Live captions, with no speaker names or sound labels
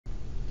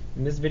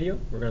In this video,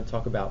 we're going to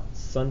talk about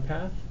sun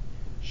path,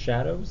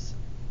 shadows,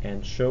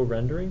 and show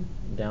rendering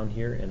down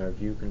here in our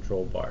view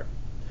control bar.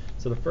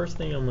 So the first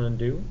thing I'm going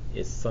to do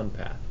is sun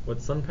path.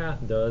 What sun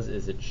path does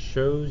is it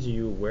shows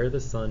you where the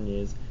sun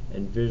is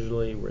and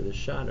visually where the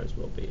shadows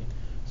will be.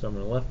 So I'm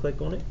going to left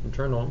click on it and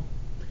turn on.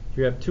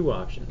 Here you have two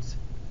options.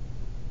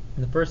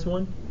 The first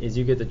one is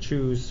you get to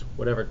choose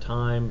whatever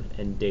time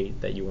and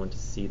date that you want to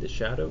see the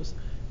shadows,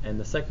 and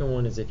the second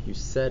one is if you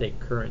set a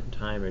current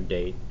time or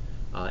date,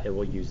 it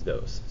will use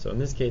those. So in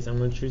this case, I'm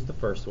going to choose the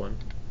first one,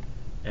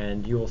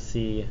 and you will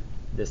see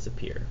this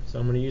appear. So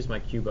I'm going to use my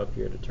cube up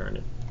here to turn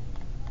it.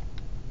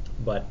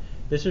 But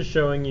this is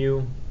showing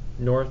you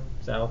north,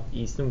 south,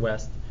 east, and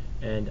west,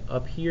 and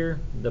up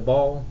here the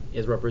ball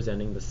is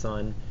representing the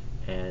sun,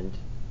 and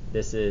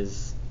this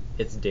is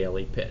its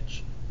daily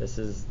pitch. This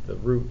is the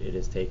route it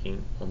is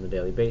taking on the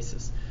daily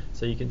basis.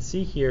 So you can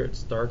see here it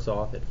starts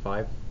off at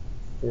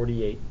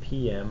 5:48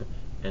 p.m.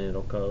 and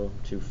it'll go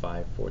to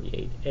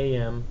 5:48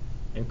 a.m.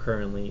 and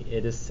currently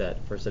it is set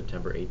for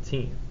September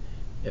 18th.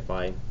 If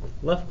I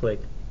left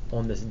click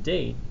on this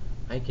date,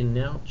 I can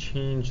now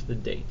change the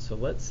date. So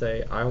let's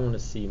say I want to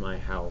see my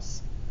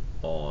house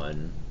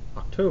on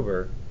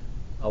October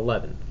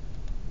 11th.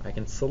 I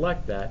can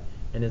select that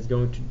and it's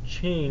going to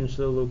change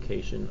the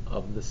location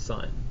of the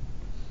sun.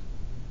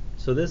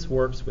 So this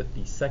works with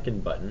the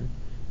second button,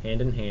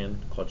 hand in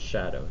hand, called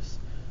shadows.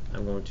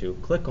 I'm going to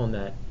click on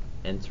that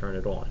and turn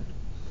it on.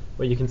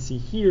 What you can see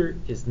here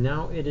is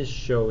now it is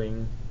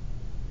showing,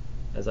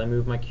 as I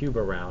move my cube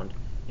around,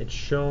 it's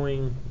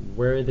showing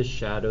where the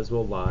shadows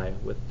will lie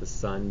with the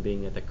sun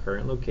being at the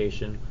current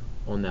location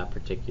on that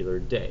particular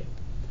day.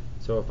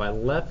 So if I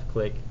left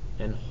click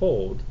and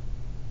hold,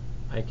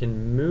 I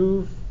can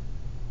move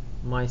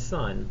my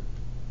sun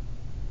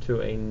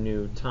to a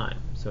new time.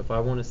 So if I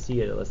want to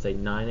see it at, let's say,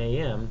 9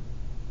 a.m.,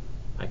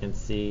 I can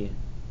see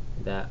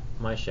that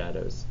my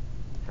shadows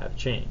have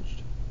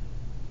changed.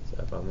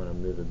 So if I'm going to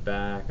move it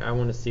back, I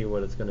want to see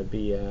what it's going to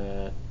be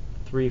at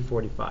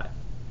 3:45.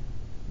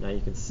 Now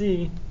you can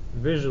see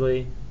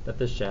visually that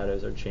the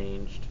shadows are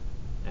changed,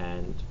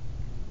 and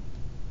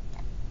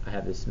I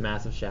have this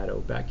massive shadow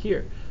back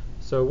here.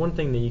 So one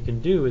thing that you can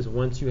do is,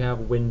 once you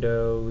have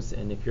windows,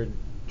 and if you're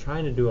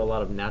trying to do a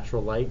lot of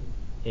natural light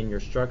in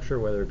your structure,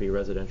 whether it be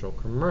residential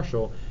or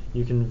commercial,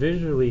 you can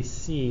visually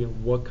see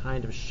what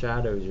kind of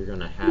shadows you're going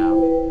to have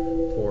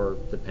for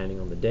depending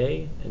on the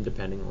day and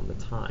depending on the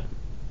time.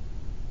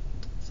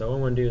 So what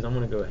I'm going to do is I'm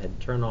going to go ahead and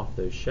turn off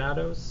those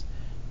shadows,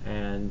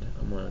 and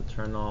I'm going to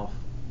turn off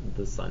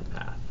the sun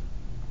path.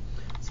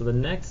 So the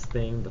next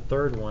thing, the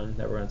third one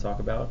that we're going to talk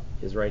about,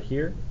 is right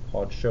here,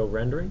 called show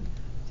rendering.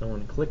 So I'm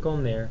going to click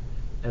on there,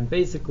 and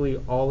basically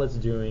all it's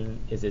doing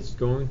is it's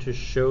going to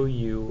show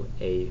you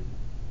a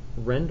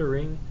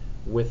rendering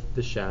with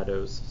the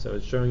shadows. So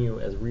it's showing you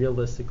as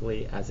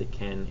realistically as it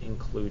can,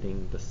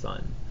 including the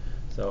sun.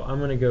 So I'm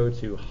going to go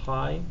to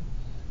high,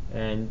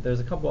 and there's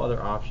a couple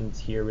other options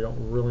here. We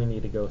don't really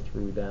need to go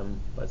through them,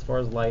 but as far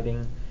as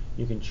lighting,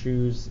 you can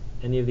choose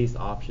any of these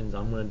options.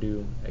 I'm going to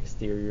do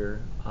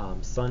exterior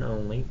sun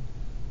only,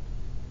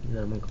 and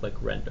then I'm going to click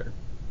render.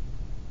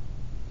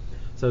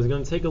 So it's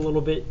going to take a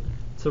little bit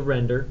to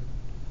render,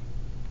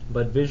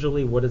 but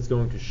visually what it's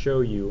going to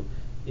show you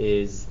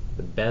is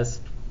the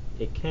best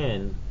it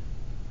can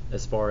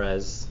as far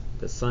as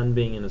the sun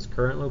being in its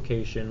current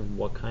location,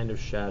 what kind of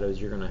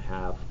shadows you're going to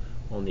have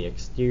on the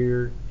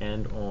exterior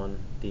and on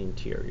the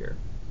interior.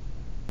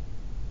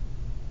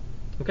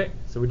 Okay,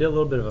 so we did a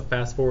little bit of a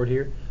fast forward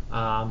here,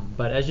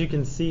 but as you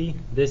can see,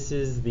 this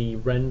is the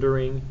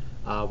rendering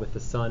with the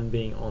sun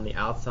being on the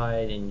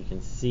outside, and you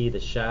can see the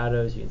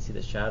shadows. You can see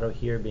the shadow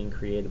here being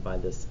created by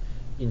this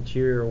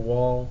interior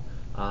wall.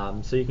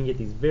 So you can get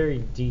these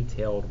very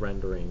detailed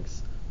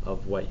renderings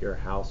of what your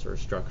house or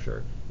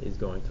structure is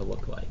going to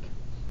look like.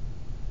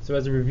 So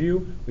as a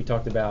review, we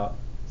talked about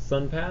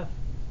sun path,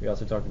 we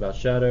also talked about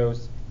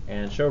shadows,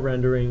 and show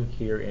rendering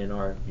here in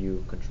our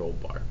view control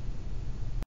bar.